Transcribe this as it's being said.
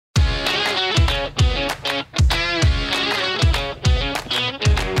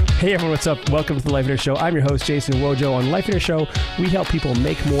Hey everyone, what's up? Welcome to the Lifeonaire Show. I'm your host, Jason Wojo. On Lifeonaire Show, we help people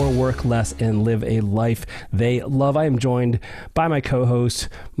make more, work less, and live a life they love. I am joined by my co-host,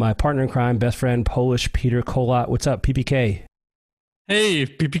 my partner in crime, best friend, Polish Peter Kolot. What's up, PPK? Hey,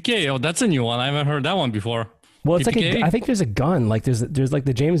 PPK. Oh, that's a new one. I haven't heard that one before. Well, it's PPK? like I think there's a gun. Like there's like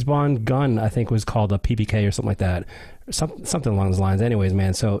the James Bond gun. I think was called a PPK or something like that. Something along those lines. Anyways,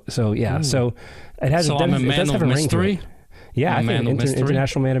 man. So yeah. Ooh. So it has. So I'm a man of mystery. Yeah, I think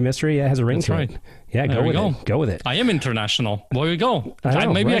international man of mystery. Yeah, it has a ring That's to right. it. Yeah, go with it. Go with it. I am international. There we go.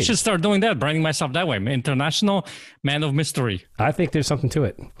 Maybe I should start doing that, branding myself that way. International man of mystery. I think there's something to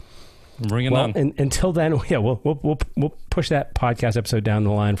it. Bring it on. Until then, yeah, we'll push that podcast episode down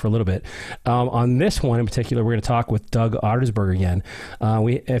the line for a little bit. On this one in particular, we're going to talk with Doug Ottersberg again.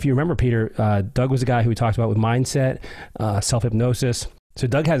 If you remember, Peter, Doug was a guy who we talked about with mindset, self-hypnosis. So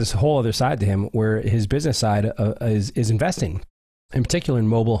Doug has this whole other side to him where his business side is investing, in particular in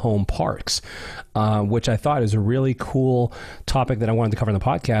mobile home parks, which I thought is a really cool topic that I wanted to cover in the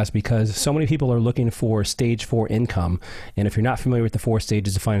podcast because so many people are looking for stage 4 income. And if you're not familiar with the 4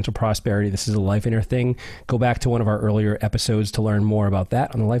 stages of financial prosperity, this is a Lifeonaire thing. Go back to one of our earlier episodes to learn more about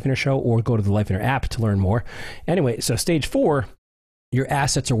that on the Lifeonaire Show, or go to the Lifeonaire app to learn more. Anyway, so stage 4, your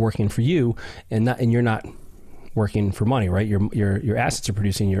assets are working for you and you're not working for money, right? Your assets are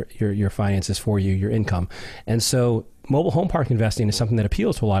producing your finances for you, your income. And so mobile home park investing is something that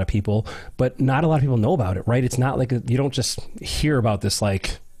appeals to a lot of people, but not a lot of people know about it, right? It's not like you don't just hear about this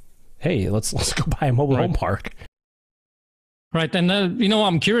like, hey, let's go buy a mobile home park. Right. And,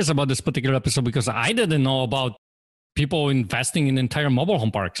 I'm curious about this particular episode because I didn't know about people investing in entire mobile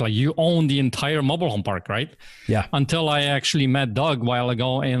home parks. Like you own the entire mobile home park, right? Yeah. Until I actually met Doug a while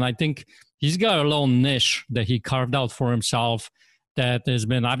ago. And I think he's got a little niche that he carved out for himself that has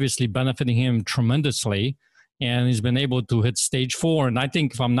been obviously benefiting him tremendously. And he's been able to hit stage 4. And I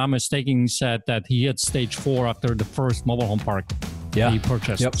think, if I'm not mistaken, he said that he hit stage 4 after the first mobile home park he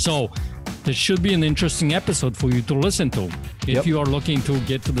purchased. Yep. So this should be an interesting episode for you to listen to if you are looking to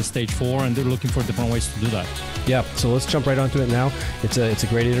get to the stage 4 and they're looking for different ways to do that. Yeah. So let's jump right onto it now. It's a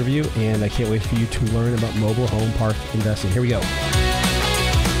great interview, and I can't wait for you to learn about mobile home park investing. Here we go.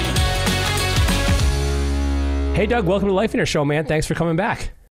 Hey, Doug, welcome to the Lifeonaire Show, man. Thanks for coming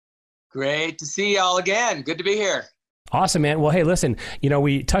back. Great to see y'all again. Good to be here. Awesome, man. Well, hey, listen,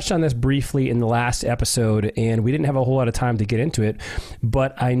 we touched on this briefly in the last episode, and we didn't have a whole lot of time to get into it,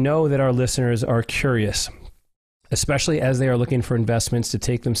 but I know that our listeners are curious, especially as they are looking for investments to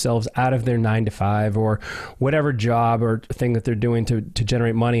take themselves out of their 9-to-5 or whatever job or thing that they're doing to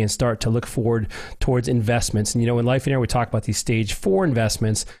generate money and start to look forward towards investments. And, in Lifeonaire, we talk about these stage 4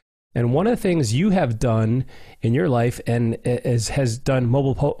 investments. And one of the things you have done in your life and has done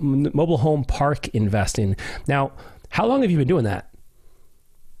mobile home park investing. Now, how long have you been doing that?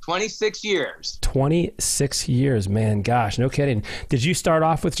 26 years. 26 years, man. Gosh, no kidding. Did you start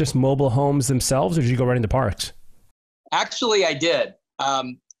off with just mobile homes themselves, or did you go right into parks? Actually, I did.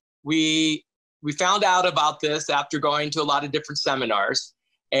 We found out about this after going to a lot of different seminars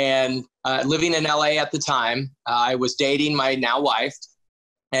and living in LA at the time. I was dating my now wife.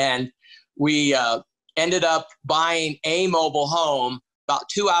 And we ended up buying a mobile home about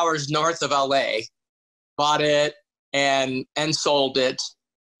 2 hours north of LA, bought it and sold it.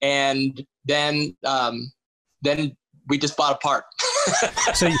 And then we just bought a park.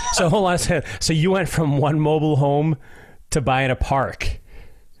 So hold on a second. So you went from one mobile home to buying a park.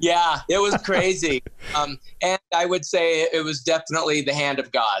 Yeah, it was crazy. And I would say it was definitely the hand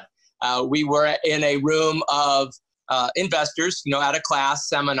of God. We were in a room of investors, at a class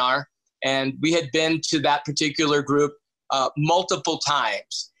seminar, and we had been to that particular group multiple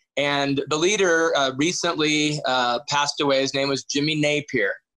times. And the leader recently passed away. His name was Jimmy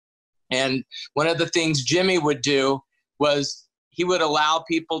Napier. And one of the things Jimmy would do was he would allow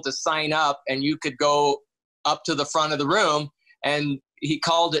people to sign up, and you could go up to the front of the room, and he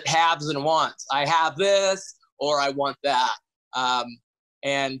called it haves and wants. I have this, or I want that.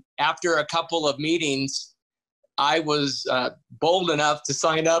 And after a couple of meetings, I was bold enough to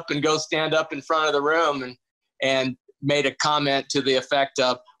sign up and go stand up in front of the room and made a comment to the effect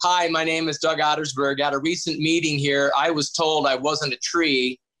of, "Hi, my name is Doug Ottersberg. At a recent meeting here, I was told I wasn't a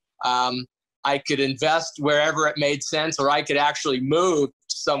tree. I could invest wherever it made sense, or I could actually move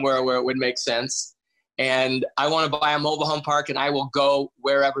somewhere where it would make sense. And I want to buy a mobile home park, and I will go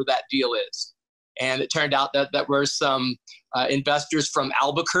wherever that deal is." And it turned out that were some investors from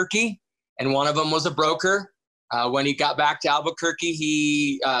Albuquerque, and one of them was a broker. When he got back to Albuquerque,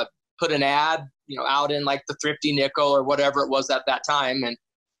 he put an ad, out in like the Thrifty Nickel or whatever it was at that time. And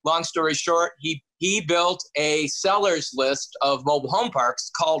long story short, he he built a seller's list of mobile home parks,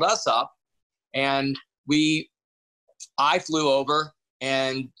 called us up, and I flew over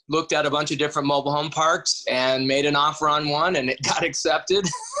and looked at a bunch of different mobile home parks and made an offer on one, and it got accepted.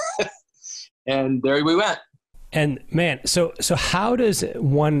 And there we went. And man, so how does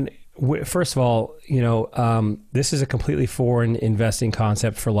one, first of all, this is a completely foreign investing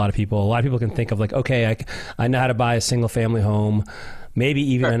concept for a lot of people. A lot of people can think of like, okay, I know how to buy a single family home, maybe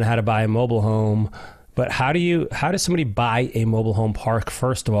even know how to buy a mobile home. But how does somebody buy a mobile home park?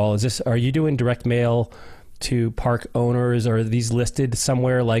 First of all, are you doing direct mail to park owners, or are these listed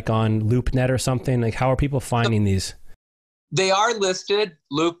somewhere like on LoopNet or something? Like, how are people finding these? They are listed.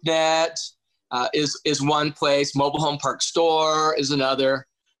 LoopNet is one place. Mobile Home Park Store is another.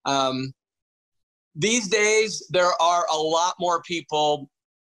 These days, there are a lot more people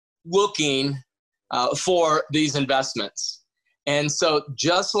looking for these investments. And so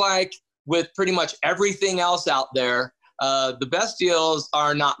just like with pretty much everything else out there, the best deals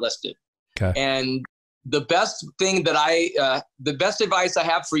are not listed. Okay. And the best thing that the best advice I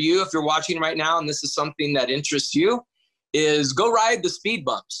have for you, if you're watching right now, and this is something that interests you, is go ride the speed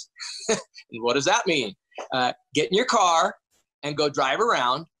bumps. And what does that mean? Get in your car and go drive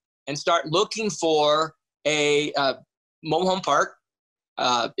around and start looking for a mobile home park,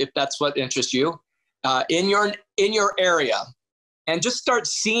 if that's what interests you, in your area, and just start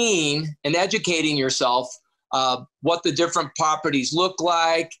seeing and educating yourself what the different properties look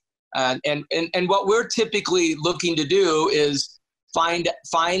like. And what we're typically looking to do is find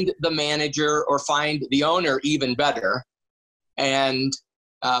the manager or find the owner, even better, and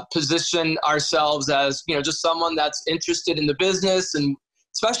position ourselves as, just someone that's interested in the business. And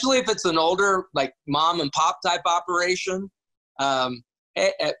especially if it's an older, like mom and pop type operation,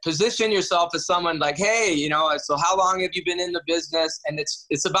 position yourself as someone like, hey, so how long have you been in the business? And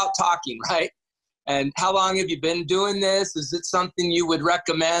it's about talking, right? And how long have you been doing this? Is it something you would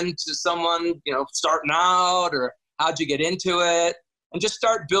recommend to someone, starting out, or how'd you get into it? And just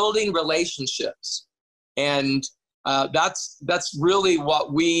start building relationships. And that's really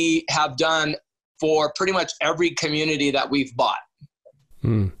what we have done for pretty much every community that we've bought.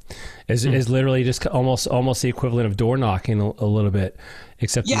 Is literally just almost the equivalent of door knocking a little bit,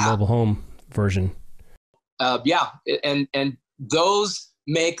 except the mobile home version. And those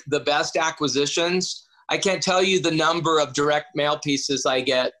make the best acquisitions. I can't tell you the number of direct mail pieces I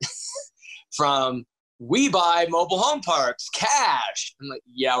get from, we buy mobile home parks, cash. I'm like,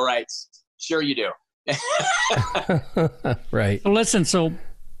 yeah, right. Sure you do. Right. Listen, so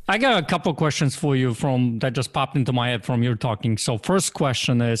I got a couple of questions for you that just popped into my head from your talking. So first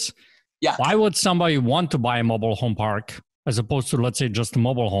question is, why would somebody want to buy a mobile home park as opposed to, let's say, just a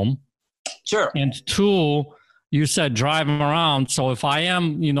mobile home? Sure. And two, you said driving around. So if I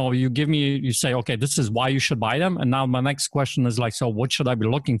am, you say, okay, this is why you should buy them. And now my next question is like, so what should I be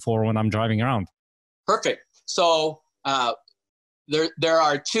looking for when I'm driving around? Perfect. So there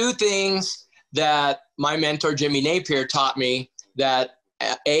are two things that my mentor, Jimmy Napier, taught me that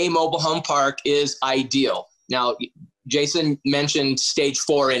a mobile home park is ideal. Now, Jason mentioned stage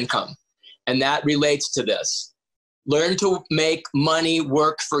 4 income, and that relates to this. Learn to make money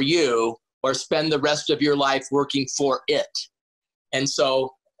work for you, or spend the rest of your life working for it. And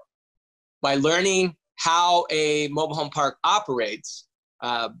so by learning how a mobile home park operates,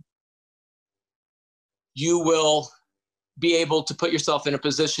 you will be able to put yourself in a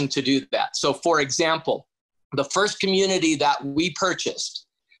position to do that. So for example, the first community that we purchased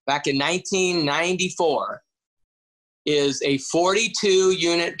back in 1994 is a 42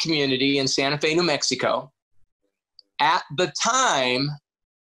 unit community in Santa Fe, New Mexico. At the time,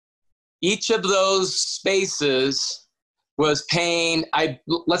 each of those spaces was paying,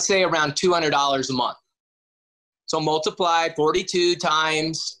 let's say, around $200 a month. So multiply 42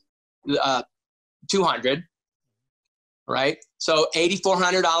 times 200, right? So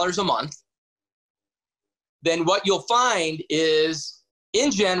 $8,400 a month. Then what you'll find is,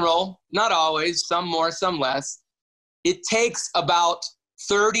 in general, not always, some more, some less, it takes about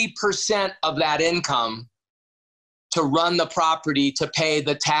 30% of that income to run the property, to pay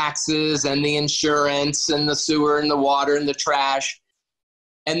the taxes and the insurance and the sewer and the water and the trash.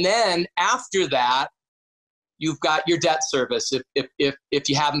 And then after that, you've got your debt service if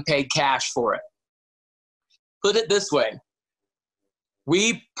you haven't paid cash for it. Put it this way.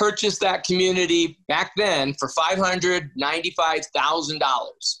 We purchased that community back then for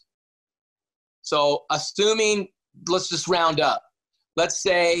 $595,000. So assuming, let's just round up, let's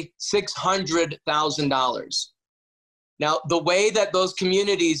say $600,000. Now, the way that those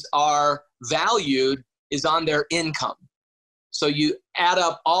communities are valued is on their income. So you add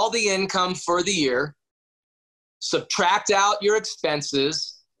up all the income for the year, subtract out your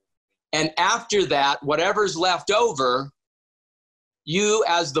expenses, and after that, whatever's left over, you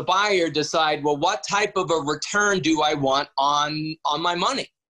as the buyer decide, well, what type of a return do I want on my money?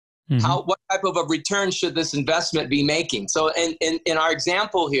 Mm-hmm. What type of a return should this investment be making? So in our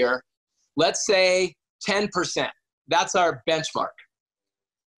example here, let's say 10%. That's our benchmark.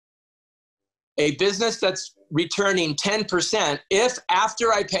 A business that's returning 10%, if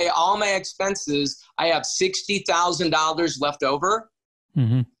after I pay all my expenses, I have $60,000 left over,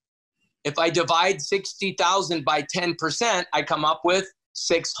 mm-hmm. If I divide $60,000 by 10%, I come up with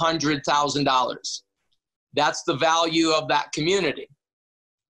 $600,000. That's the value of that community.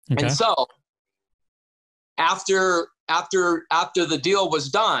 Okay. And so after the deal was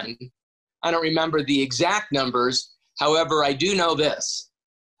done, I don't remember the exact numbers. However, I do know this.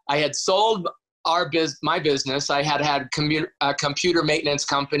 I had sold my business. I had a computer maintenance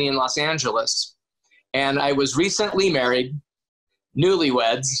company in Los Angeles, and I was recently married,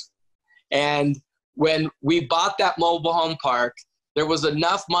 newlyweds. And when we bought that mobile home park, there was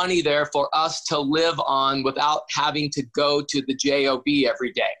enough money there for us to live on without having to go to the job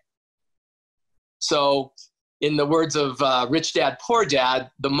every day. So in the words of Rich Dad, Poor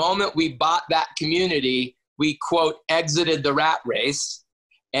Dad, the moment we bought that community, we, quote, exited the rat race.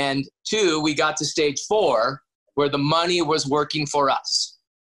 And 2, we got to stage 4, where the money was working for us.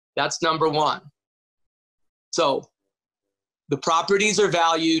 That's number 1. So the properties are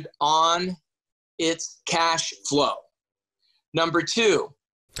valued on its cash flow. Number 2.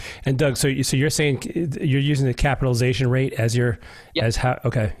 And Doug, so you're saying you're using the capitalization rate as your, yep. As how,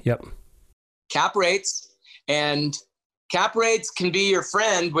 okay. Yep. Cap rates, and cap rates can be your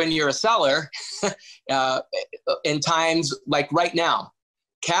friend when you're a seller in times like right now.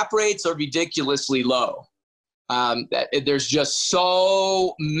 Cap rates are ridiculously low. There's just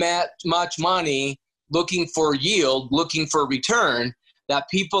so much money looking for yield, looking for return, that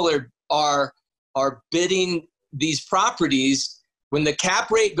people are bidding these properties. When the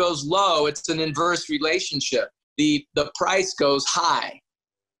cap rate goes low, it's an inverse relationship. The price goes high.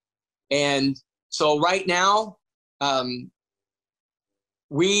 And so right now,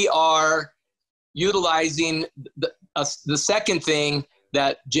 we are utilizing the second thing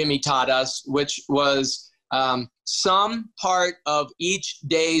that Jimmy taught us, which was some part of each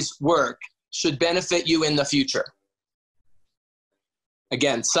day's work should benefit you in the future.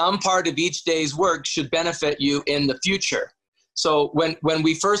 Again, some part of each day's work should benefit you in the future. So when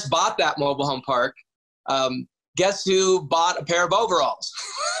we first bought that mobile home park, guess who bought a pair of overalls?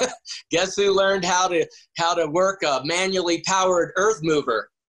 Guess who learned how to work a manually powered earth mover,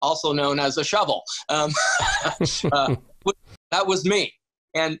 also known as a shovel? That was me.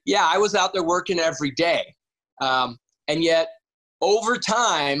 And yeah, I was out there working every day. And yet, over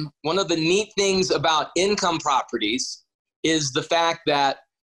time, one of the neat things about income properties is the fact that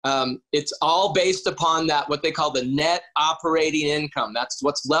it's all based upon that, what they call the net operating income. That's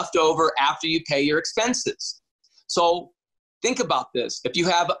what's left over after you pay your expenses. So think about this. If you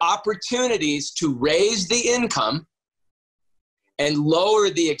have opportunities to raise the income and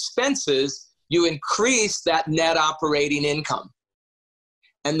lower the expenses, you increase that net operating income.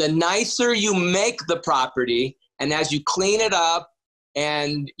 And the nicer you make the property, and as you clean it up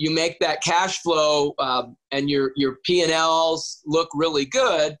and you make that cash flow and your P&Ls look really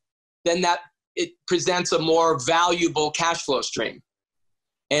good, then it presents a more valuable cash flow stream.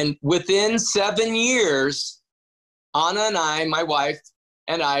 And within 7 years, Anna and I, my wife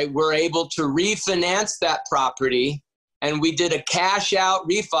and I, were able to refinance that property, and we did a cash out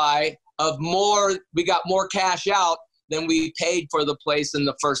refi of we got more cash out than we paid for the place in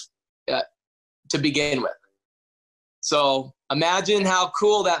the first to begin with. So imagine how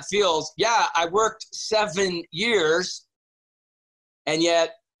cool that feels. Yeah, I worked 7 years, and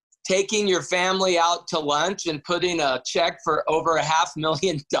yet taking your family out to lunch and putting a check for over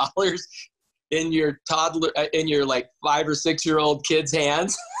 $500,000 in your toddler, in your like 5 or 6 year old kid's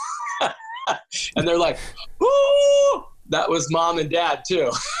hands. And they're like, "Ooh!" That was mom and dad too.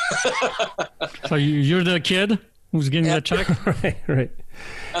 So you're the kid who's getting that check? Right.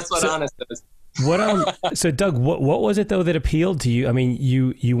 That's what Anna says. So Doug, what was it though that appealed to you? I mean,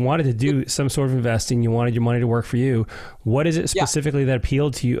 you wanted to do some sort of investing. You wanted your money to work for you. What is it specifically that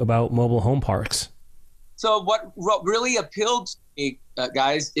appealed to you about mobile home parks? So what really appealed to me,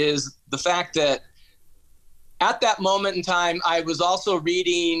 guys, is the fact that at that moment in time, I was also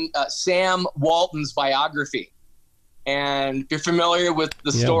reading Sam Walton's biography. And if you're familiar with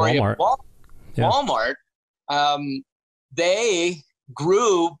the story of Walmart, they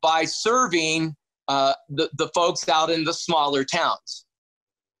grew by serving the folks out in the smaller towns.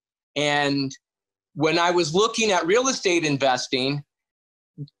 And when I was looking at real estate investing,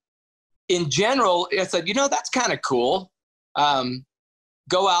 in general, I said, that's kind of cool.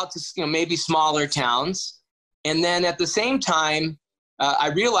 Go out to maybe smaller towns. And then at the same time, I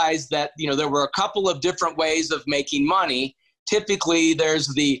realized that there were a couple of different ways of making money. Typically, there's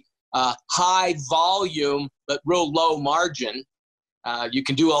the high volume but real low margin. You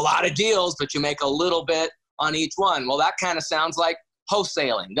can do a lot of deals, but you make a little bit on each one. Well, that kind of sounds like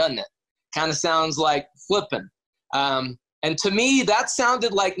wholesaling, doesn't it? Kind of sounds like flipping. And to me, that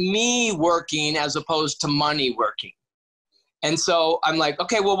sounded like me working as opposed to money working. And so I'm like,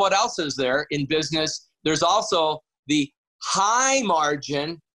 okay, well, what else is there in business? There's also the high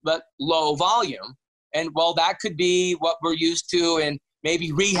margin but low volume. And well, that could be what we're used to in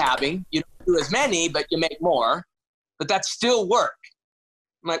maybe rehabbing. You don't do as many, but you make more. But that's still work.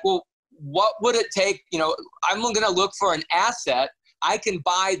 I'm like, well, what would it take? I'm going to look for an asset. I can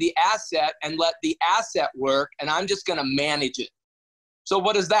buy the asset and let the asset work, and I'm just going to manage it. So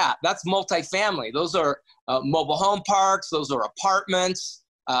what is that? That's multifamily. Those are mobile home parks. Those are apartments,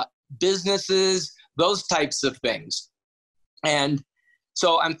 businesses, those types of things. And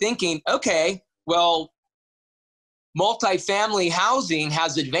so I'm thinking, okay, well, multifamily housing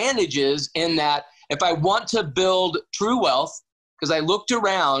has advantages in that if I want to build true wealth, because I looked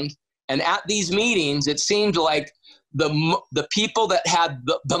around and at these meetings, it seemed like the people that had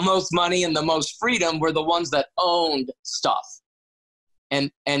the most money and the most freedom were the ones that owned stuff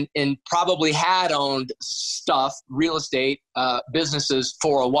and probably had owned stuff, real estate businesses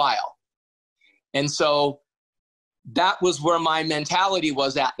for a while. And so that was where my mentality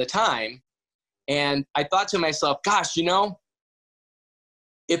was at the time. And I thought to myself, gosh,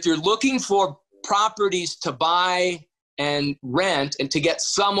 if you're looking for properties to buy and rent and to get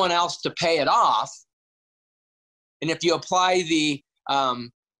someone else to pay it off, and if you apply the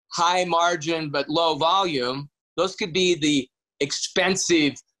high margin but low volume, those could be the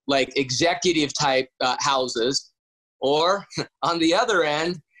expensive, like executive type houses. Or on the other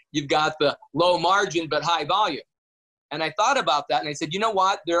end, you've got the low margin but high volume. And I thought about that and I said, you know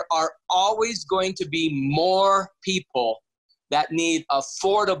what? There are always going to be more people that need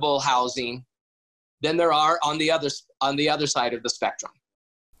affordable housing than there are on the other side of the spectrum.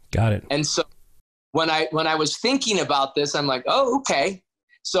 Got it. And so when I was thinking about this, I'm like, oh, okay.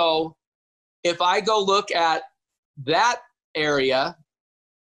 So if I go look at that area,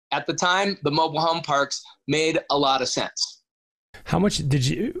 at the time, the mobile home parks made a lot of sense. How much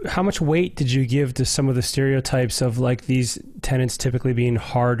weight did you give to some of the stereotypes of like these tenants typically being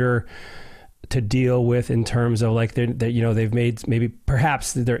harder to deal with in terms of like they've made maybe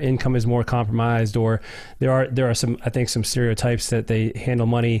perhaps their income is more compromised, or there are some stereotypes that they handle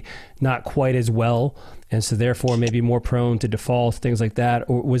money not quite as well, and so therefore maybe more prone to default, things like that?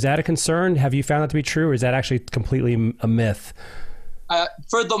 Or was that a concern? Have you found that to be true, or is that actually completely a myth?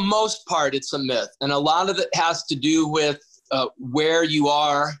 For the most part, it's a myth, and a lot of it has to do with where you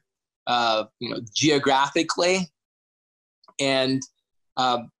are, geographically, and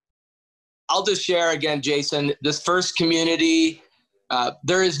I'll just share again, Jason, this first community,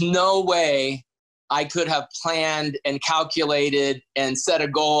 there is no way I could have planned and calculated and set a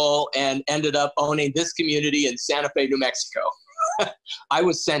goal and ended up owning this community in Santa Fe, New Mexico. I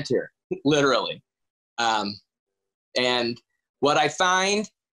was sent here, literally. And what I find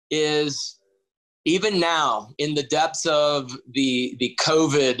is even now, in the depths of the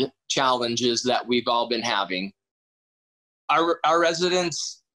COVID challenges that we've all been having, our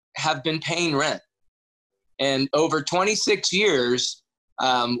residents have been paying rent. And over 26 years,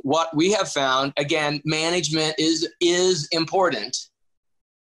 what we have found, again, management is important,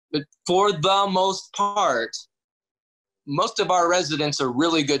 but for the most part, most of our residents are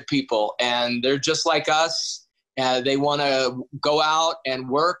really good people, and they're just like us. They want to go out and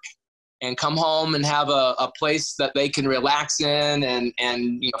work and come home and have a place that they can relax in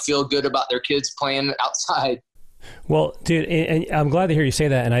and feel good about their kids playing outside. Well, dude, and I'm glad to hear you say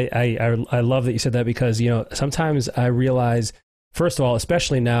that. And I love that you said that, because, sometimes I realize, first of all,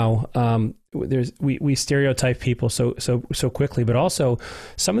 especially now, we stereotype people so quickly, but also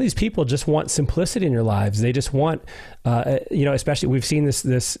some of these people just want simplicity in their lives. They just want, especially we've seen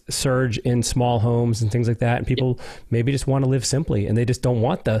this surge in small homes and things like that. And people maybe just want to live simply, and they just don't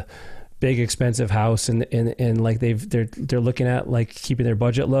want the big expensive house, and like they're looking at like keeping their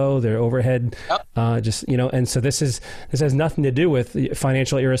budget low, their overhead, and so this has nothing to do with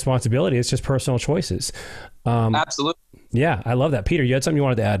financial irresponsibility. It's just personal choices. Absolutely. Yeah, I love that. Peter, you had something you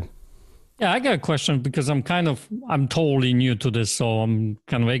wanted to add? Yeah, I got a question because I'm totally new to this, so I'm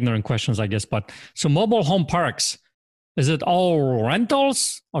kind of ignorant questions, I guess. But so mobile home parks, is it all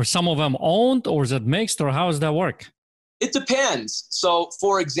rentals or some of them owned, or is it mixed, or how does that work? It depends. So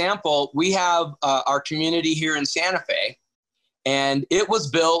for example, we have our community here in Santa Fe, and it was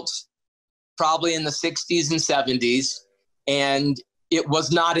built probably in the 60s and 70s, and it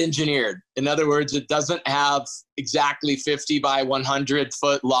was not engineered. In other words, it doesn't have exactly 50 by 100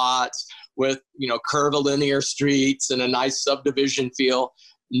 foot lots with, curvilinear streets and a nice subdivision feel,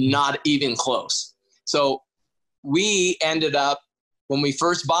 not even close. So we ended up, when we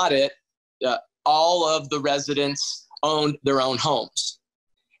first bought it, all of the residents owned their own homes.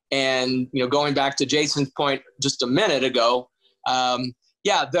 And, going back to Jason's point just a minute ago,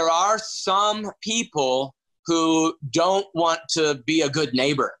 there are some people who don't want to be a good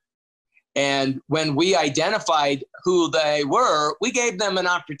neighbor. And when we identified who they were, we gave them an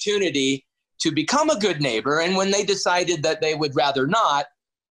opportunity to become a good neighbor. And when they decided that they would rather not,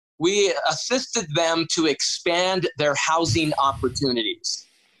 we assisted them to expand their housing opportunities.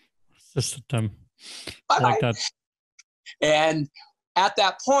 Assisted them. I like that. And at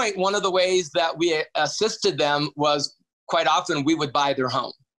that point, one of the ways that we assisted them was quite often we would buy their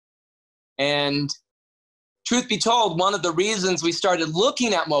home. And truth be told, one of the reasons we started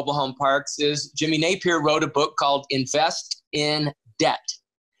looking at mobile home parks is Jimmy Napier wrote a book called Invest in Debt.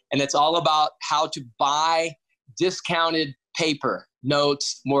 And it's all about how to buy discounted paper,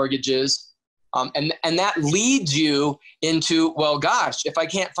 notes, mortgages. And that leads you into, well, gosh, if I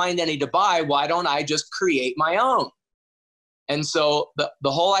can't find any to buy, why don't I just create my own? And so the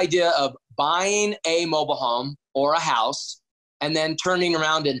whole idea of buying a mobile home or a house and then turning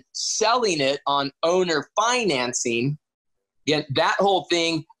around and selling it on owner financing, again, that whole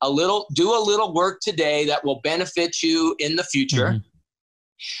thing, do a little work today that will benefit you in the future,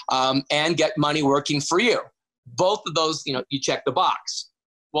 and get money working for you. Both of those, you check the box.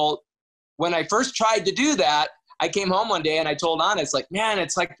 Well, when I first tried to do that, I came home one day and I told Anna, it's like, man,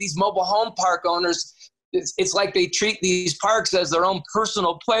 it's like these mobile home park owners, it's like they treat these parks as their own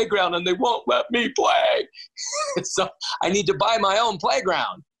personal playground and they won't let me play. So I need to buy my own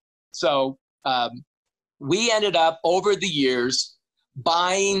playground. So we ended up over the years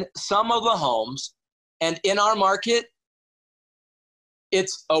buying some of the homes, and in our market,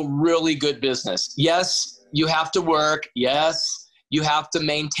 it's a really good business. Yes, you have to work. Yes, you have to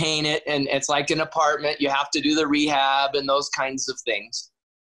maintain it. And it's like an apartment. You have to do the rehab and those kinds of things.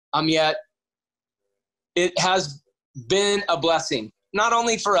 Yet it has been a blessing, not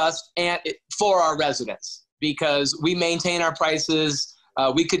only for us and for our residents, because we maintain our prices.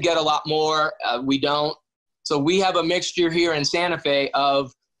 We could get a lot more. We don't. So we have a mixture here in Santa Fe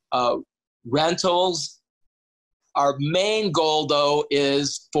of rentals. Our main goal, though,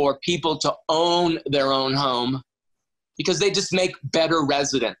 is for people to own their own home because they just make better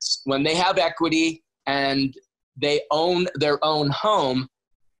residents. When they have equity and they own their own home,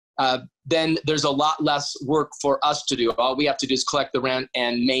 then there's a lot less work for us to do. All we have to do is collect the rent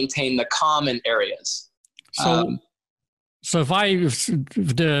and maintain the common areas. So if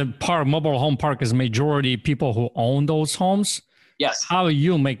the mobile home park is majority people who own those homes, yes, how do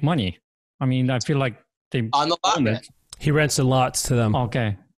you make money? I mean, I feel like they on the lot rent. He rents the lots to them.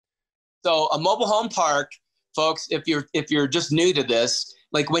 Okay. So a mobile home park, folks, if you're just new to this,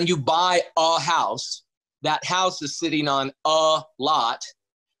 like when you buy a house, that house is sitting on a lot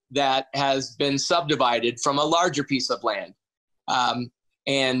that has been subdivided from a larger piece of land.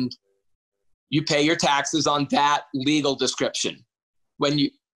 And you pay your taxes on that legal description.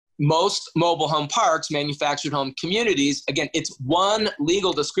 Most mobile home parks, manufactured home communities, again, it's one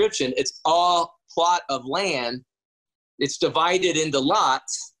legal description. It's a plot of land. It's divided into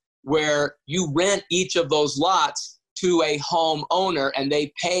lots where you rent each of those lots to a homeowner and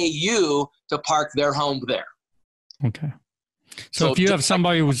they pay you to park their home there. Okay. So if you have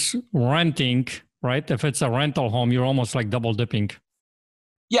somebody who's renting, right? If it's a rental home, you're almost like double dipping.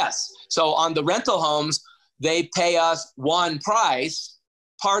 Yes. So on the rental homes, they pay us one price.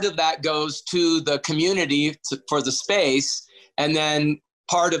 Part of that goes to the community for the space, and then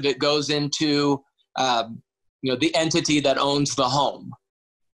part of it goes into the entity that owns the home.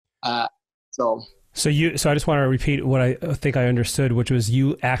 So I just want to repeat what I think I understood, which was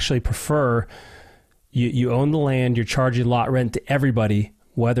you actually prefer you own the land, you're charging lot rent to everybody,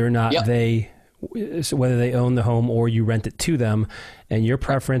 whether or not whether they own the home or you rent it to them, and your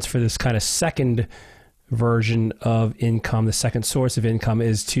preference for this kind of second version of income, the second source of income,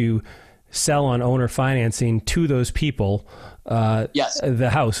 is to sell on owner financing to those people Yes. the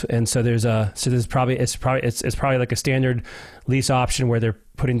house. And so it's probably like a standard lease option where they're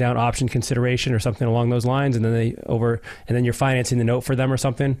putting down option consideration or something along those lines. And then you're financing the note for them or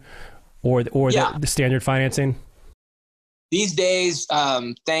something, or the standard financing. These days,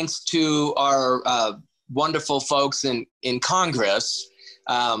 thanks to our wonderful folks in Congress,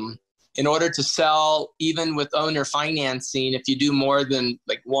 in order to sell, even with owner financing, if you do more than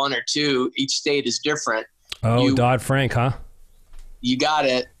like one or two, each state is different. Oh, Dodd-Frank, huh? You got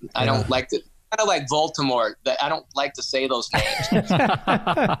it. I don't like to, kind of like Baltimore. I don't like to say those names.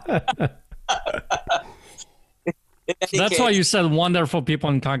 That's why you said wonderful people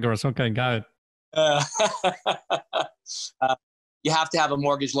in Congress. Okay, got it. You have to have a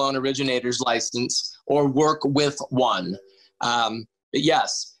mortgage loan originator's license or work with one. But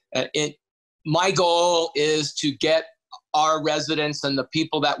yes, my goal is to get our residents and the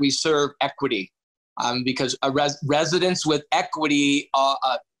people that we serve equity, because residents with equity,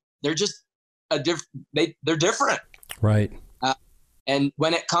 they're just they're different. Right. And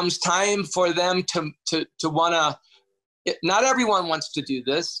when it comes time for them to want to, not everyone wants to do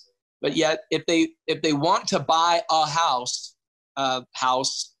this, but yet if they want to buy a house,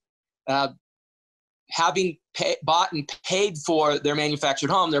 having bought and paid for their manufactured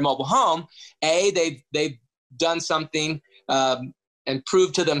home, their mobile home, they've done something and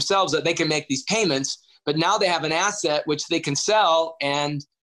proved to themselves that they can make these payments, but now they have an asset which they can sell. And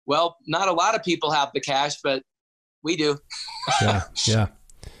well, not a lot of people have the cash, but we do. Yeah.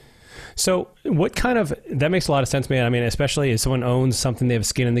 So that makes a lot of sense, man. I mean, especially if someone owns something, they have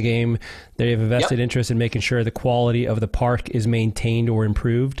skin in the game, they have a vested interest in making sure the quality of the park is maintained or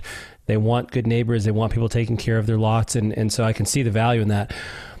improved. They want good neighbors. They want people taking care of their lots. And so I can see the value in that.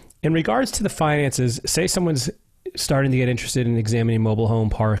 In regards to the finances, say someone's starting to get interested in examining mobile home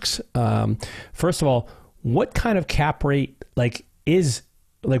parks. First of all, what kind of cap rate is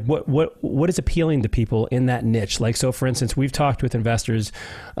what is appealing to people in that niche? Like, so for instance, we've talked with investors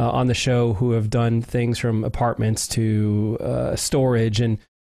on the show who have done things from apartments to storage, and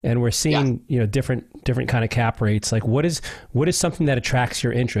we're seeing different kind of cap rates. Like, what is something that attracts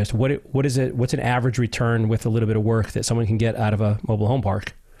your interest? What's an average return with a little bit of work that someone can get out of a mobile home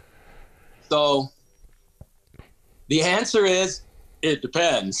park? So the answer is it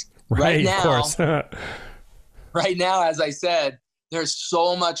depends. Right now, of course. Right now, as I said, there's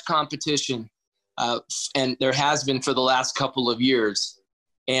so much competition, and there has been for the last couple of years.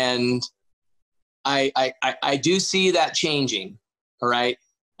 And I do see that changing. All right.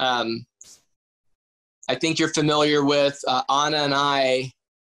 I think you're familiar with Anna and I.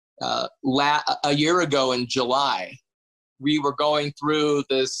 A year ago in July, we were going through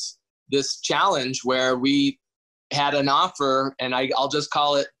this challenge where we had an offer, and I'll just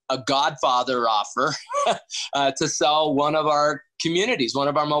call it a Godfather offer, to sell one of our communities, one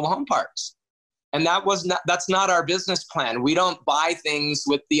of our mobile home parks. And that's not our business plan. We don't buy things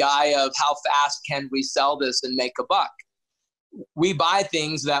with the eye of how fast can we sell this and make a buck. We buy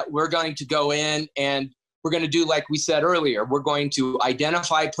things that we're going to go in and we're going to do, like we said earlier, we're going to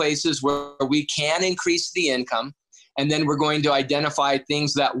identify places where we can increase the income. And then we're going to identify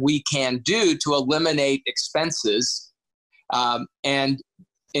things that we can do to eliminate expenses, and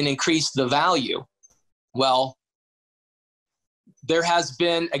increase the value. Well, there has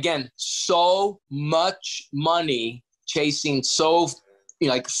been, again, so much money chasing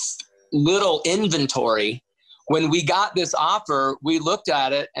little inventory. When we got this offer, we looked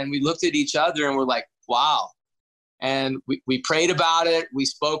at it and we looked at each other and we're like, wow. And we prayed about it. We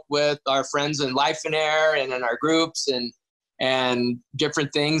spoke with our friends in Lifeonaire and in our groups and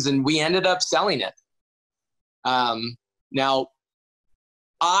different things, and we ended up selling it. Now,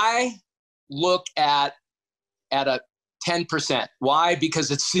 I look at a 10%. Why? Because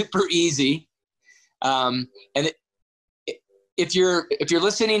it's super easy. And if you're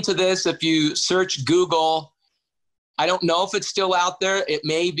listening to this, if you search Google, I don't know if it's still out there. It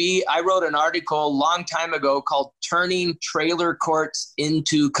may be. I wrote an article a long time ago called "Turning Trailer Courts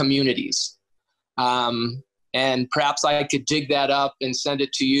into Communities." And perhaps I could dig that up and send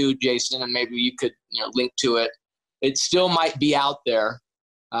it to you, Jason, and maybe you could link to it. It still might be out there.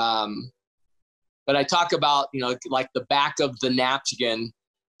 But I talk about, like the back of the napkin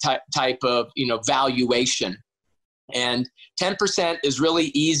type of, valuation. And 10% is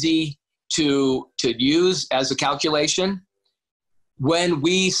really easy to use as a calculation. When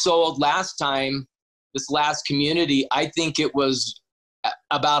we sold last time, this last community, I think it was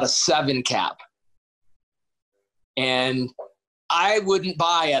about a 7 cap. And I wouldn't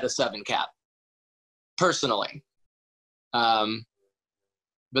buy at a 7 cap, personally.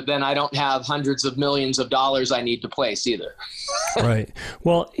 but then I don't have hundreds of millions of dollars I need to place either. Right.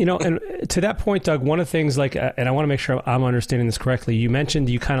 Well, and to that point, Doug, one of the things and I want to make sure I'm understanding this correctly. You mentioned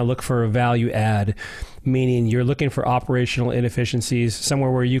you kind of look for a value add, meaning you're looking for operational inefficiencies,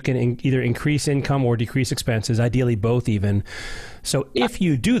 somewhere where you can either increase income or decrease expenses, ideally both even. So if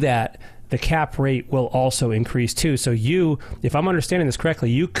you do that, the cap rate will also increase too. So if I'm understanding this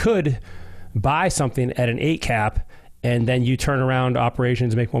correctly, you could buy something at an 8 cap, and then you turn around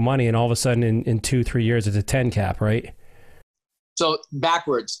operations, make more money, and all of a sudden in 2-3 years, it's a 10 cap, right? So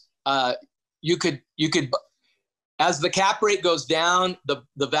backwards, you could, as the cap rate goes down,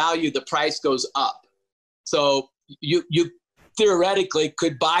 the price goes up. So you theoretically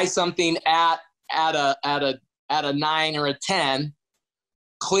could buy something at a 9 or a 10,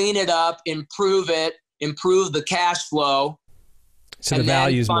 clean it up, improve the cash flow. So the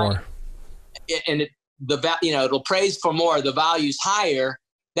value's more. And it'll praise for more, the value's higher.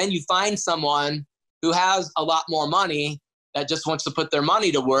 Then you find someone who has a lot more money that just wants to put their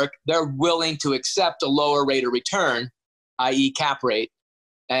money to work. They're willing to accept a lower rate of return, i.e. cap rate.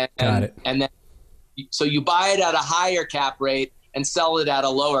 Got it. And then, so you buy it at a higher cap rate and sell it at a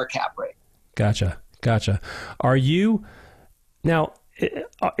lower cap rate. Gotcha.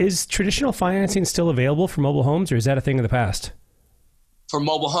 Is traditional financing still available for mobile homes, or is that a thing of the past? For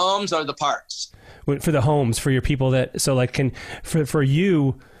mobile homes or the parks? For the homes, for your people for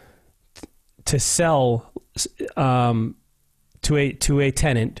you to sell to a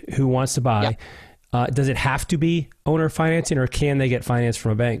tenant who wants to buy, does it have to be owner financing, or can they get finance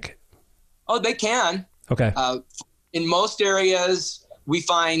from a bank? Oh, they can. Okay. In most areas, we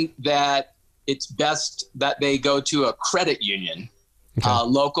find that it's best that they go to a credit union. Okay.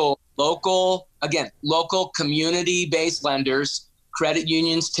 Local community-based lenders, credit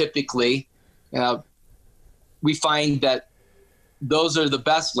unions typically. We find that those are the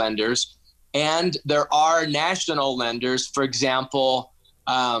best lenders. And there are national lenders. For example,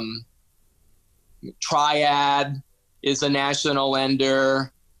 Triad is a national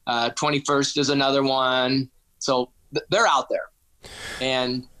lender. 21st is another one. So they're out there.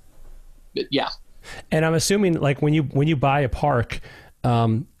 And yeah. And I'm assuming, like, when you buy a park,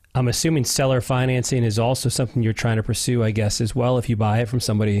 I'm assuming seller financing is also something you're trying to pursue, I guess, as well, if you buy it from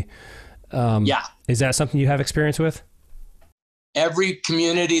somebody. Yeah. Is that something you have experience with? Every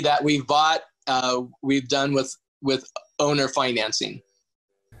community that we've bought, we've done with owner financing.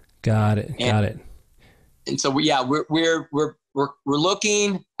 Got it. And so we're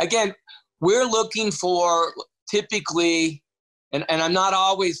looking, again, we're looking for typically, and I'm not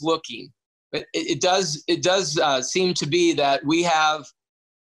always looking, but it does seem to be that we have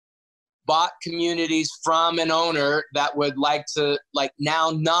bought communities from an owner that would like to now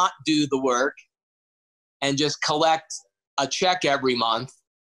not do the work and just collect a check every month.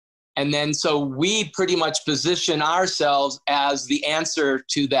 And then so we pretty much position ourselves as the answer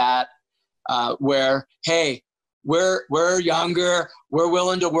to that, where, hey, we're younger, we're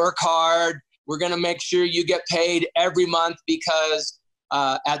willing to work hard, we're going to make sure you get paid every month because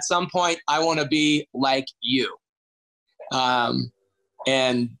at some point I want to be like you. And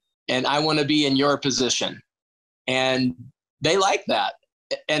I want to be in your position. And they like that.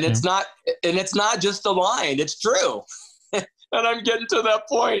 And it's not just a line, it's true. And I'm getting to that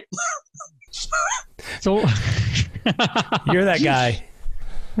point. So you're that guy.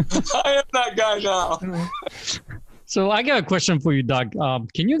 I am that guy now. So I got a question for you, Doug.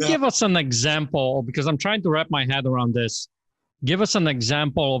 Can you give us an example? Because I'm trying to wrap my head around this. Give us an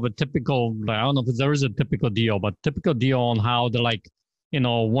example of a typical, I don't know if there is a typical deal, but typical deal on how they're like,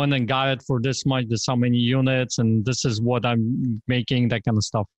 went and got it for this much, this how many units, and this is what I'm making, that kind of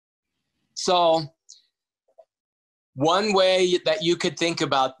stuff. So one way that you could think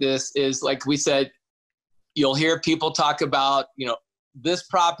about this is, like we said, you'll hear people talk about, this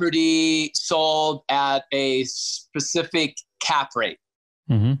property sold at a specific cap rate.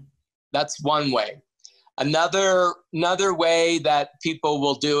 Mm-hmm. That's one way. Another way that people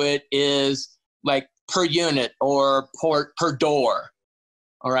will do it is like per unit or per door.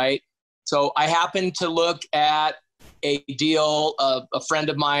 All right. So I happened to look at a deal a friend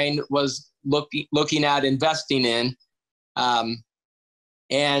of mine was looking at investing in.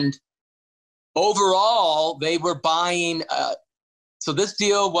 And overall, they were buying. So this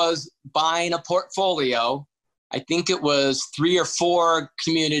deal was buying a portfolio. I think it was 3 or 4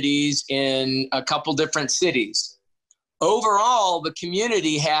 communities in a couple different cities. Overall, the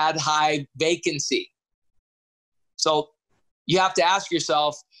community had high vacancy. So you have to ask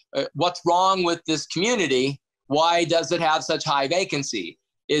yourself, what's wrong with this community? Why does it have such high vacancy?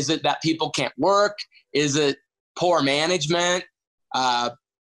 Is it that people can't work? Is it poor management?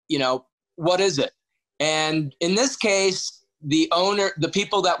 what is it? And in this case, the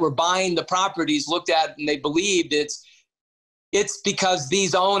people that were buying the properties looked at it and they believed it's because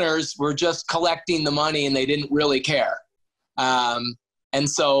these owners were just collecting the money and they didn't really care. And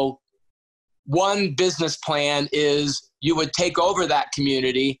so one business plan is you would take over that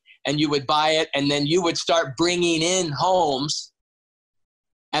community and you would buy it, and then you would start bringing in homes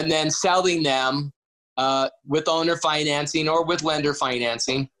and then selling them with owner financing or with lender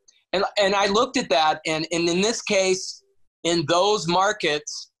financing. And I looked at that, and in this case, in those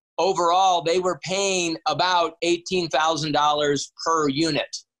markets, overall, they were paying about $18,000 per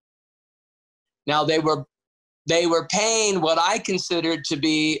unit. Now, they were paying what I considered to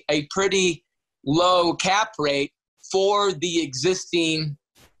be a pretty low cap rate for the existing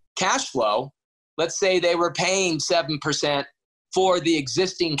cash flow. Let's say they were paying 7% for the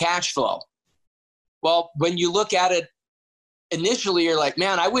existing cash flow. Well, when you look at it initially, you're like,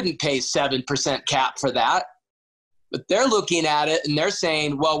 man, I wouldn't pay 7% cap for that. But they're looking at it and they're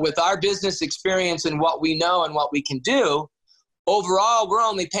saying, well, with our business experience and what we know and what we can do, overall, we're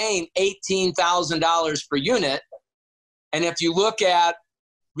only paying $18,000 per unit. And if you look at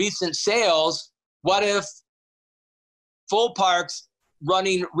recent sales, what if full parks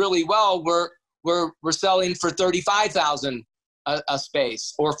running really well, we're selling for $35,000 a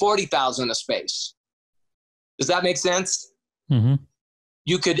space or $40,000 a space? Does that make sense? Mm-hmm.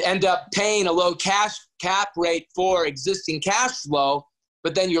 You could end up paying a low cap rate for existing cash flow,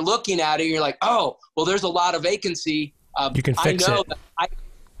 but then you're looking at it and you're like, oh, well, there's a lot of vacancy. You can fix it. That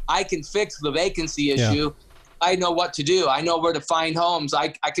I can fix the vacancy issue. Yeah. I know what to do. I know where to find homes. I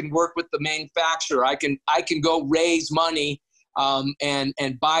can work with the manufacturer. I can go raise money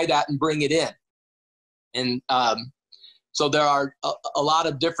and buy that and bring it in. And so there are a lot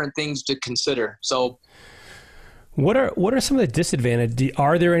of different things to consider. So what are some of the disadvantages?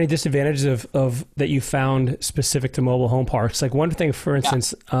 Are there any disadvantages of that you found specific to mobile home parks? Like one thing, for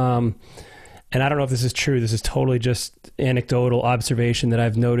instance, and I don't know if this is true, this is totally just anecdotal observation that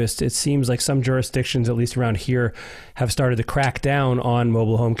I've noticed. It seems like some jurisdictions, at least around here, have started to crack down on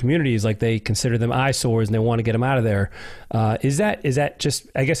mobile home communities. Like they consider them eyesores and they want to get them out of there. Is that just,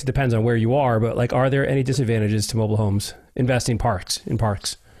 I guess it depends on where you are, but like, are there any disadvantages to mobile homes investing in parks?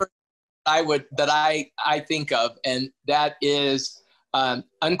 I think of, and that is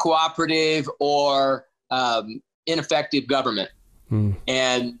uncooperative or ineffective government.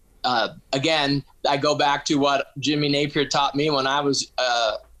 And again, I go back to what Jimmy Napier taught me when I was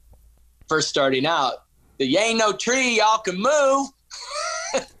first starting out. That you ain't no tree, y'all can move.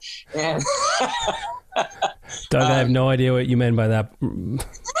 And Doug, I have no idea what you meant by that.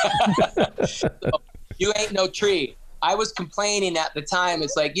 So, you ain't no tree. I was complaining at the time.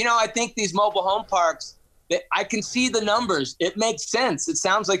 It's like, I think these mobile home parks, I can see the numbers. It makes sense. It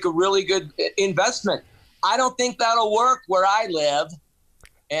sounds like a really good investment. I don't think that'll work where I live.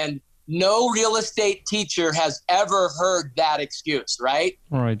 And no real estate teacher has ever heard that excuse, right?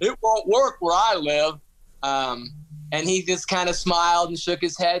 Right. It won't work where I live. And he just kind of smiled and shook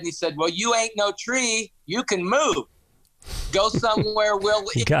his head and he said, well, you ain't no tree. You can move. Go somewhere it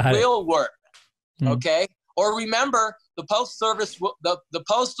will work. Okay? Or remember, the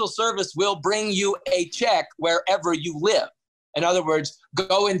Postal Service will bring you a check wherever you live. In other words,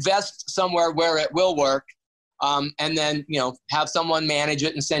 go invest somewhere where it will work. And then, have someone manage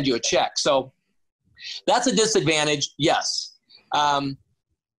it and send you a check. So that's a disadvantage, yes.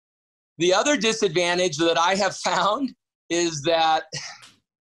 The other disadvantage that I have found is that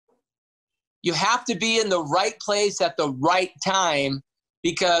you have to be in the right place at the right time,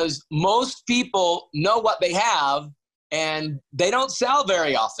 because most people know what they have and they don't sell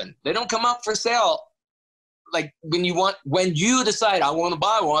very often. They don't come up for sale. Like when you decide I want to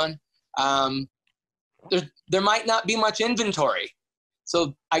buy one, there might not be much inventory.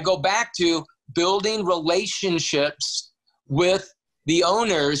 So I go back to building relationships with the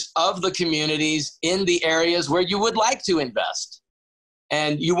owners of the communities in the areas where you would like to invest.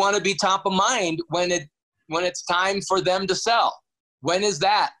 And you want to be top of mind when it's time for them to sell. When does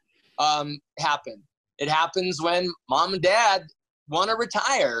that happen? It happens when mom and dad want to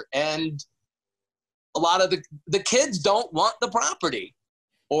retire and a lot of the kids don't want the property,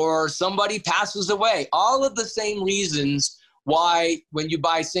 or somebody passes away. All of the same reasons why when you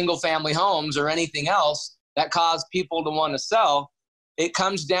buy single family homes or anything else that cause people to want to sell, it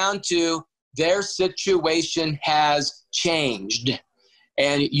comes down to their situation has changed.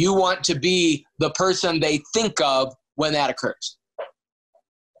 And you want to be the person they think of when that occurs.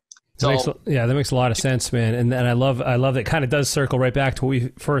 That makes a lot of sense, man. And I love that it kind of does circle right back to what we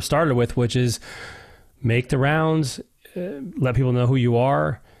first started with, which is make the rounds, let people know who you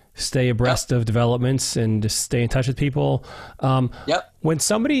are, stay abreast of developments and just stay in touch with people. When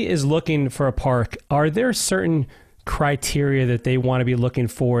somebody is looking for a park, are there certain criteria that they want to be looking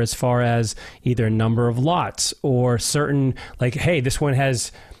for as far as either number of lots or certain, like, hey, this one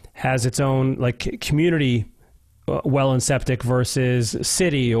has its own like community well and septic versus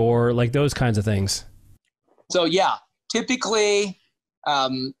city, or like those kinds of things? So typically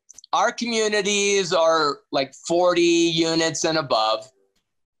our communities are like 40 units and above.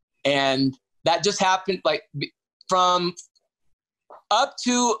 And that just happened like from up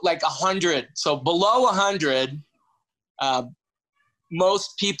to like 100. So below 100,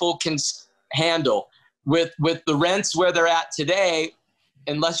 most people can handle with the rents where they're at today.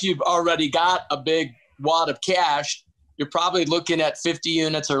 Unless you've already got a big wad of cash, you're probably looking at 50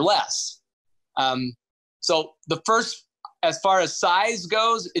 units or less. So the first, as far as size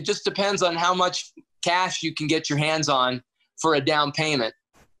goes, it just depends on how much cash you can get your hands on for a down payment.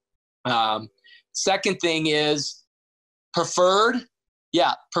 Second thing is preferred.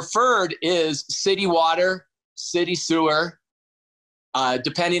 Preferred is city water, city sewer.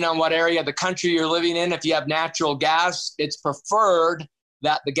 Depending on what area of the country you're living in, if you have natural gas, it's preferred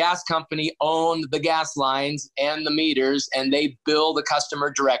that the gas company own the gas lines and the meters, and they bill the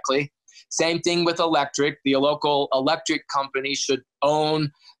customer directly. Same thing with electric. The local electric company should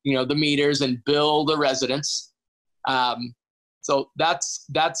own, the meters and bill the residents. So that's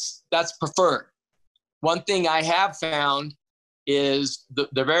preferred. One thing I have found is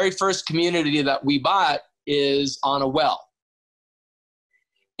the very first community that we bought is on a well.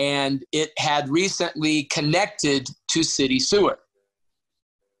 And it had recently connected to city sewer.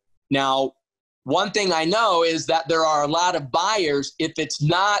 Now, one thing I know is that there are a lot of buyers, if it's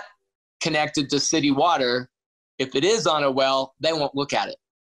not connected to city water, if it is on a well, they won't look at it.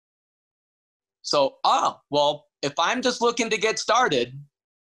 So, if I'm just looking to get started,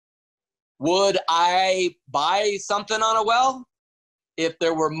 would I buy something on a well? If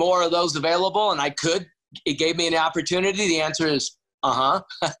there were more of those available and it gave me an opportunity, the answer is,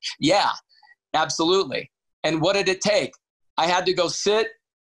 yeah, absolutely. And what did it take? I had to go sit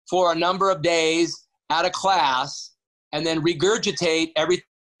for a number of days at a class and then regurgitate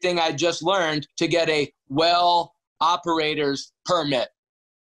everything I just learned to get a well operator's permit.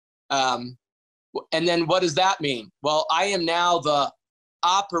 And then what does that mean? Well, I am now the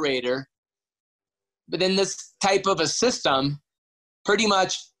operator, but in this type of a system, pretty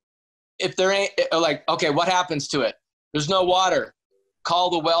much if there ain't like, okay, what happens to it? There's no water.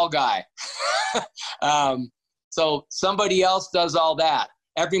 Call the well guy. So somebody else does all that.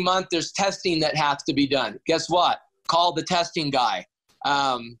 Every month there's testing that has to be done. Guess what? Call the testing guy.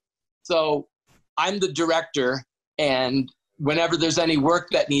 So I'm the director, and whenever there's any work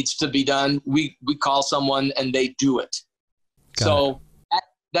that needs to be done, we call someone and they do it.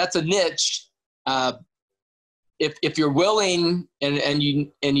 That's a niche. If you're willing and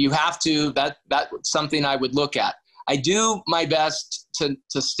you have to, that's something I would look at. I do my best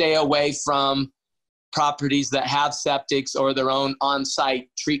to stay away from properties that have septics or their own on-site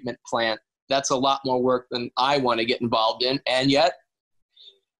treatment plant. That's a lot more work than I want to get involved in. And yet,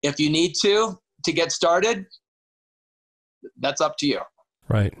 if you need to get started, that's up to you.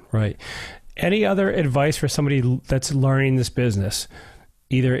 Right. Any other advice for somebody that's learning this business,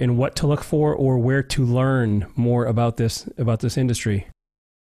 either in what to look for or where to learn more about this industry?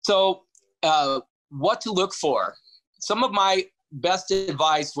 So, what to look for? Some of my best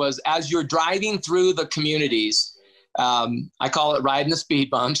advice was, as you're driving through the communities, I call it riding the speed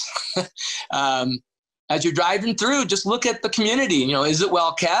bumps. As you're driving through, just look at the community. Is it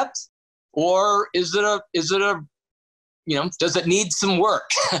well kept, or is it a does it need some work?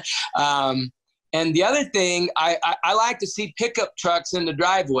 And the other thing, I like to see pickup trucks in the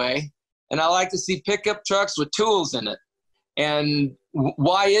driveway, and I like to see pickup trucks with tools in it. And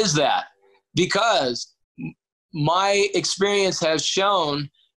why is that? Because my experience has shown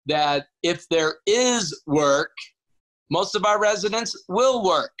that if there is work, most of our residents will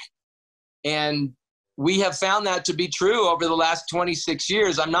work. And we have found that to be true over the last 26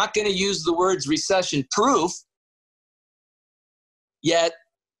 years. I'm not going to use the words recession proof, yet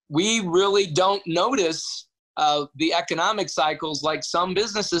we really don't notice the economic cycles like some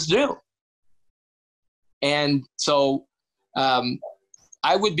businesses do. And so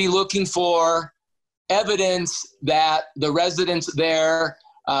I would be looking for evidence that the residents there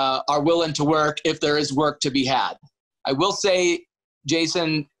are willing to work if there is work to be had. I will say,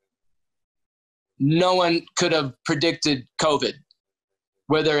 Jason, no one could have predicted COVID,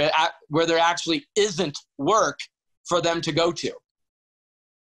 where there actually isn't work for them to go to.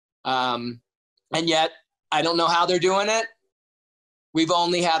 And yet, I don't know how they're doing it. we've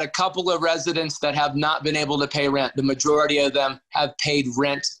only had a couple of residents that have not been able to pay rent. The majority of them have paid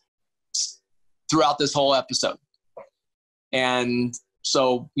rent throughout this whole episode. And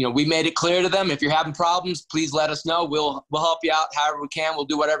so, we made it clear to them, if you're having problems, please let us know. We'll help you out however we can. We'll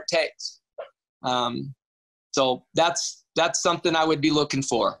do whatever it takes. So that's something I would be looking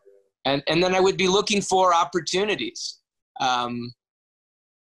for. And then I would be looking for opportunities.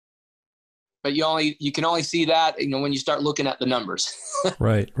 But you can only see that, when you start looking at the numbers.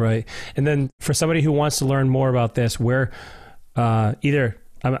 Right. And then for somebody who wants to learn more about this, where I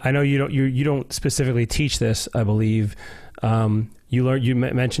know you don't specifically teach this, I believe. You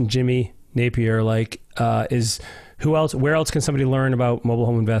mentioned Jimmy Napier, where else can somebody learn about mobile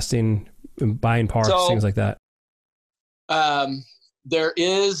home investing, buying parks, things like that? There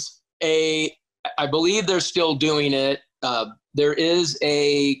is I believe they're still doing it. There is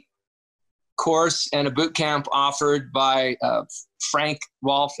a course and a boot camp offered by Frank,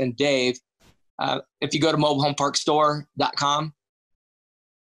 Rolf, and Dave. If you go to mobilehomeparkstore.com,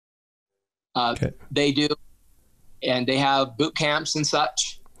 okay. They do, and they have boot camps and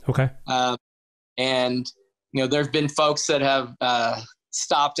such. Okay. And there's been folks that have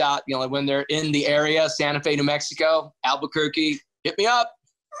stopped out, when they're in the area, Santa Fe, New Mexico, Albuquerque, hit me up.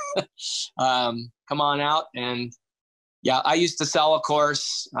 Come on out. And yeah, I used to sell a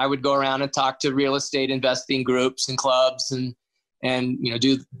course. I would go around and talk to real estate investing groups and clubs and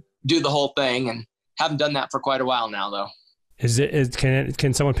do the whole thing, and haven't done that for quite a while now though.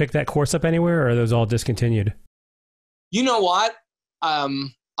 Can someone pick that course up anywhere, or are those all discontinued? You know what?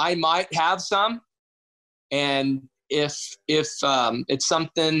 I might have some, and if it's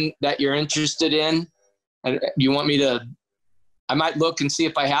something that you're interested in, and you want me to, I might look and see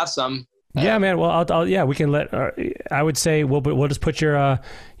if I have some. Yeah, man. Well, we can I would say we'll just put your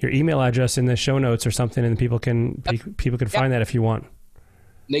email address in the show notes or something, and people can find that if you want.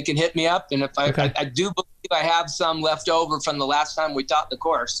 They can hit me up, and if I do believe I have some left over from the last time we taught the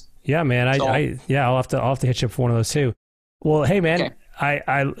course. Yeah, man. I'll have to hit you up for one of those too. Well, hey, man. Okay.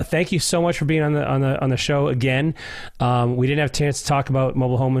 I thank you so much for being on the show again. We didn't have a chance to talk about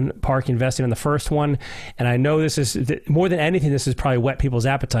mobile home and park investing on the first one, and I know this is more than anything. This has probably whet people's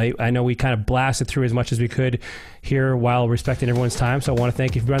appetite. I know we kind of blasted through as much as we could here while respecting everyone's time. So I want to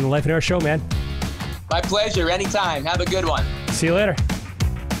thank you for being on the Lifeonaire Show, man. My pleasure. Anytime. Have a good one. See you later.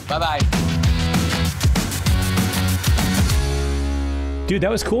 Bye-bye. Dude, that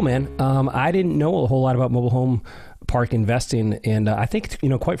was cool, man. I didn't know a whole lot about mobile home park investing, and I think,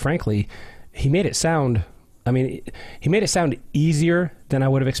 quite frankly, he made it sound easier than I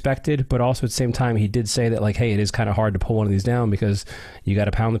would have expected, but also at the same time, he did say that, hey, it is kind of hard to pull one of these down because you got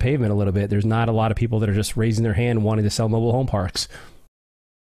to pound the pavement a little bit. There's not a lot of people that are just raising their hand wanting to sell mobile home parks.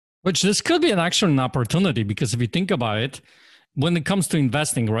 Which this could be an opportunity, because if you think about it, when it comes to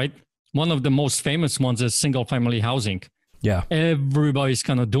investing, right, one of the most famous ones is single family housing. Yeah. Everybody's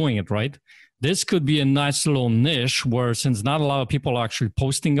kind of doing it, right? This could be a nice little niche where, since not a lot of people are actually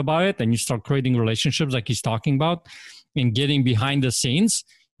posting about it, and you start creating relationships like he's talking about and getting behind the scenes,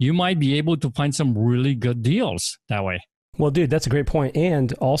 you might be able to find some really good deals that way. Well, dude, that's a great point.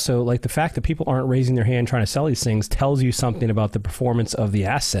 And also, the fact that people aren't raising their hand trying to sell these things tells you something about the performance of the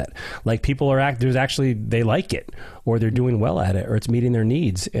asset. People are they like it, or they're doing well at it, or it's meeting their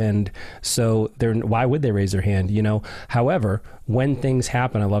needs. And so why would they raise their hand? However, when things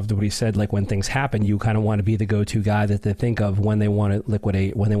happen, I loved what he said, when things happen, you kind of want to be the go-to guy that they think of when they want to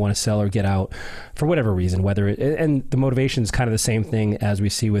liquidate, when they want to sell or get out for whatever reason, and the motivation is kind of the same thing as we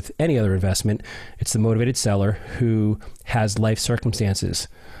see with any other investment. It's the motivated seller who has life circumstances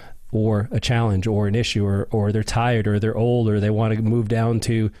or a challenge or an issue, or they're tired, or they're old, or they want to move down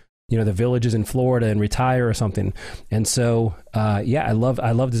to the villages in Florida and retire or something. And so I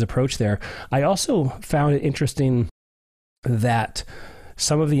loved his approach there. I also found it interesting that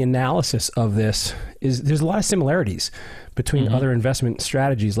some of the analysis of this there's a lot of similarities between other investment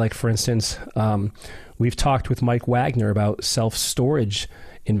strategies. For instance, we've talked with Mike Wagner about self-storage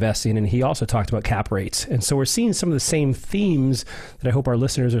investing, and he also talked about cap rates. And so we're seeing some of the same themes that I hope our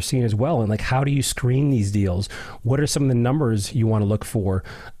listeners are seeing as well. And how do you screen these deals? What are some of the numbers you want to look for?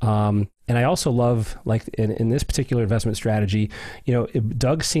 And I also love, in this particular investment strategy,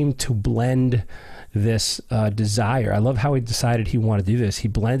 Doug seemed to blend this desire. I love how he decided he wanted to do this. He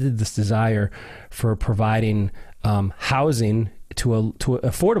blended this desire for providing housing to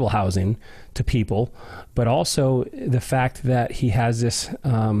affordable housing to people, but also the fact that he has this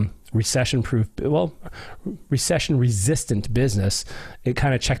recession-resistant business. It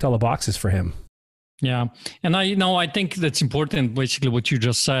kind of checked all the boxes for him. Yeah. And I think that's important, basically what you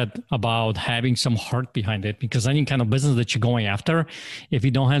just said about having some heart behind it, because any kind of business that you're going after, if you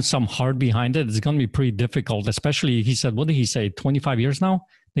don't have some heart behind it, it's going to be pretty difficult, especially he said, what did he say? 25 years now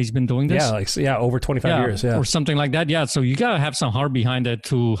he's been doing this? Yeah. Over 25 years. Yeah. Or something like that. Yeah. So you got to have some heart behind it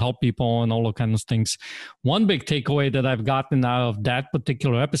to help people and all those kinds of things. One big takeaway that I've gotten out of that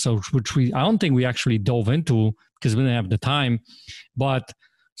particular episode, which I don't think we actually dove into because we didn't have the time, but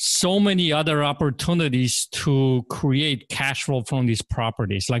so many other opportunities to create cash flow from these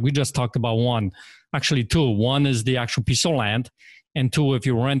properties. Like we just talked about actually two. One is the actual piece of land, and two, if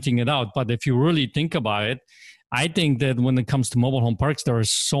you're renting it out. But if you really think about it, I think that when it comes to mobile home parks, there are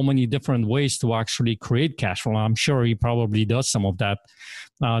so many different ways to actually create cash flow. I'm sure he probably does some of that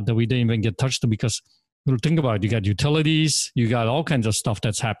that we didn't even get touched to, because think about it. You got utilities, you got all kinds of stuff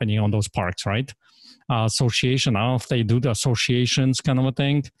that's happening on those parks, right? Association. I don't know if they do the associations kind of a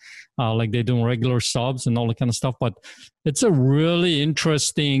thing, like they do regular subs and all that kind of stuff. But it's a really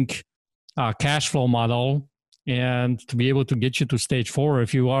interesting cash flow model. And to be able to get you to stage 4,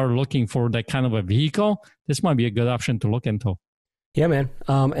 if you are looking for that kind of a vehicle, this might be a good option to look into. Yeah, man.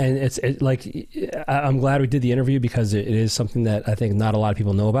 And I'm glad we did the interview, because it is something that I think not a lot of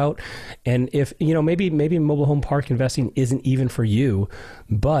people know about. And if, maybe mobile home park investing isn't even for you,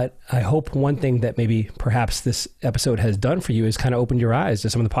 but I hope one thing that maybe perhaps this episode has done for you is kind of opened your eyes to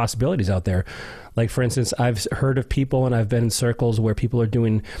some of the possibilities out there. Like, for instance, I've heard of people, and I've been in circles where people are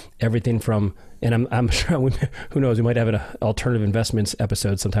doing everything from, and I'm sure, who knows, we might have an alternative investments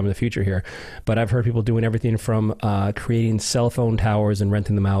episode sometime in the future here, but I've heard people doing everything from creating cell phone towers and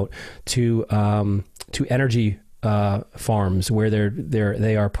renting them out to energy farms where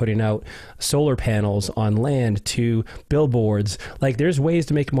they are putting out solar panels on land, to billboards. Like, there's ways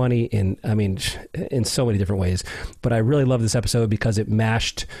to make money in so many different ways. But I really love this episode because it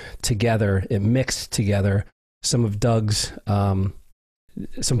mixed together some of Doug's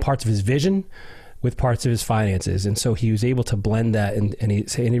some parts of his vision with parts of his finances. And so he was able to blend that, and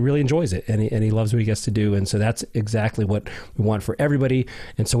he really enjoys it, and he loves what he gets to do. And so that's exactly what we want for everybody.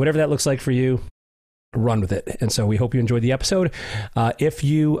 And so whatever that looks like for you, run with it. And so we hope you enjoyed the episode. If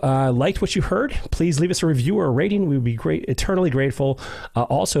you liked what you heard, please leave us a review or a rating. We would be eternally grateful.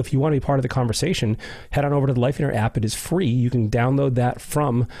 Also, if you want to be part of the conversation, head on over to the Lifeonaire app. It is free. You can download that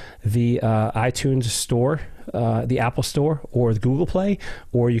from the iTunes store, the Apple Store, or the Google Play,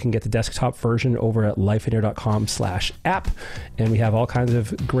 or you can get the desktop version over at lifeonaire.com/app. And we have all kinds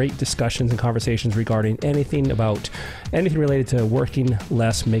of great discussions and conversations regarding anything related to working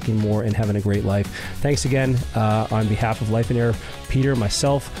less, making more, and having a great life. Thanks again on behalf of Lifeonaire, Peter,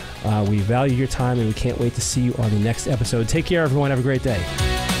 myself. We value your time, and we can't wait to see you on the next episode. Take care, everyone. Have a great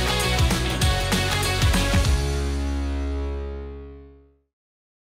day.